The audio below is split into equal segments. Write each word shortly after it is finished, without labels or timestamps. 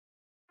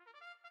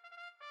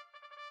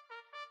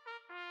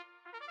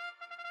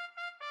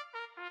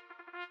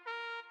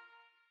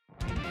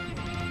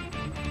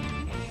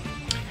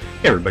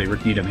Hey everybody,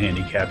 Rick Needham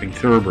handicapping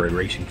thoroughbred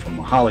racing from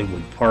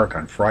Hollywood Park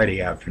on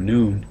Friday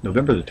afternoon,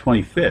 November the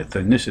 25th,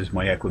 and this is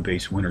my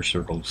Equibase Winter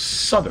Circle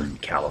Southern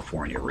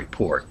California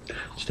report.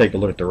 Let's take a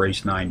look at the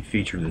race 9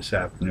 feature this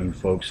afternoon,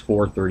 folks.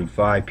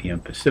 4:35 p.m.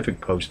 Pacific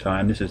Post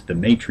time. This is the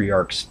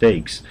Matriarch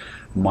Stakes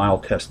mile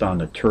test on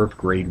the turf,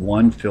 grade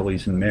 1,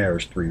 fillies and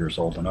mares 3 years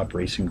old and up,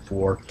 racing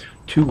for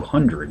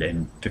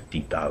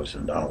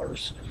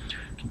 $250,000.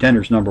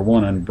 Contenders: number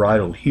 1,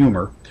 Unbridled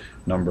Humor;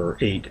 number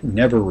 8,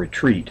 Never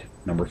Retreat;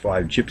 number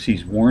 5,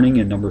 Gypsy's Warning;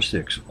 and number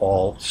 6,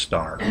 All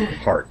Star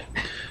Heart.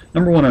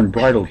 Number 1,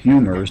 Unbridled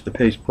Humor, is the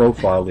pace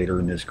profile leader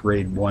in this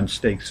grade 1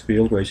 stakes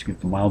field, racing at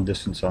the mile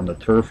distance on the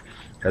turf.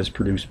 Has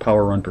produced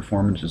power run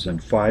performances in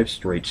 5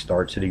 straight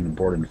starts, hitting the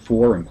board in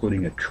 4,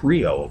 including a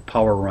trio of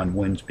power run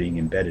wins being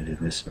embedded in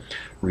this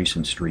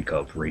recent streak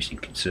of racing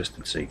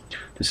consistency.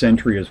 This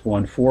entry has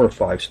won 4 of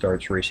 5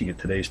 starts racing at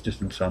today's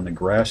distance on the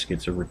grass.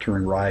 Gets a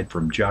return ride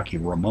from jockey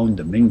Ramon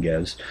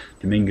Dominguez.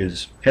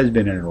 Dominguez has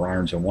been in her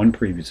irons on one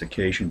previous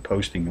occasion,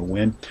 posting a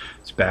win.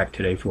 It's back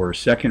today for her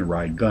second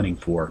ride, gunning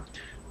for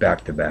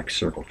back-to-back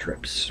circle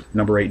trips.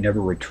 Number 8, Never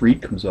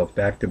Retreat, comes off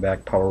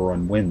back-to-back power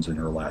run wins in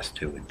her last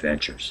 2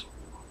 adventures.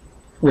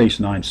 Race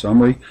 9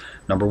 summary: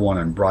 number 1,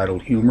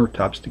 Unbridled Humor,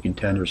 tops the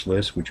contenders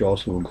list, which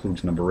also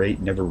includes number 8,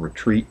 Never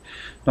Retreat;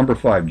 number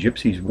 5,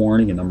 Gypsy's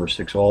Warning; and number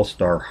 6, All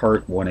Star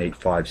Heart.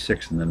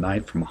 1-8-5-6 in the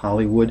 9th from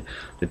Hollywood,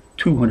 the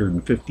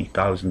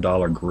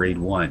 $250,000 grade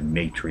 1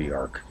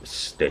 Matriarch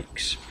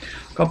Stakes.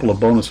 A couple of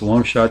bonus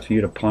long shots for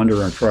you to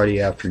ponder on Friday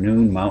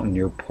afternoon.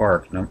 Mountaineer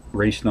Park,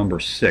 race number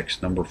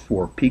 6, number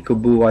 4,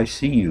 Peekaboo I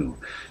See You,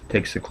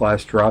 takes a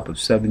class drop of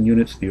 7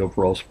 units. The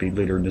overall speed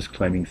leader in this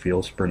claiming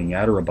field, sprinting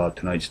at or about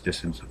tonight's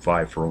distance of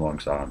 5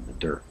 furlongs on the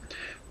dirt.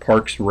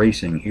 Parks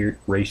Racing, here,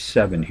 race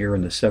 7, here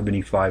in the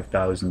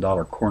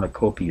 $75,000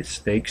 Cornucopia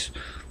Stakes.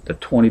 The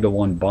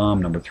 20-1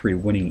 Bomb, number 3,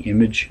 Winning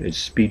Image, is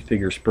speed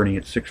figure sprinting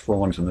at 6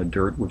 furlongs on the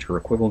dirt, which are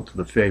equivalent to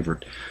the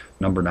favorite,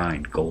 number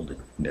 9,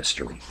 Golden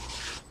Mystery.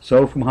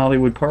 So from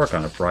Hollywood Park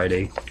on a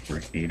Friday,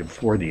 Rick Needham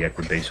for the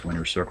Equibase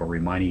Winter Circle,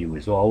 reminding you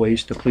as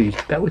always to please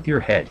bet with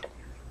your head,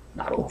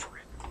 not over it.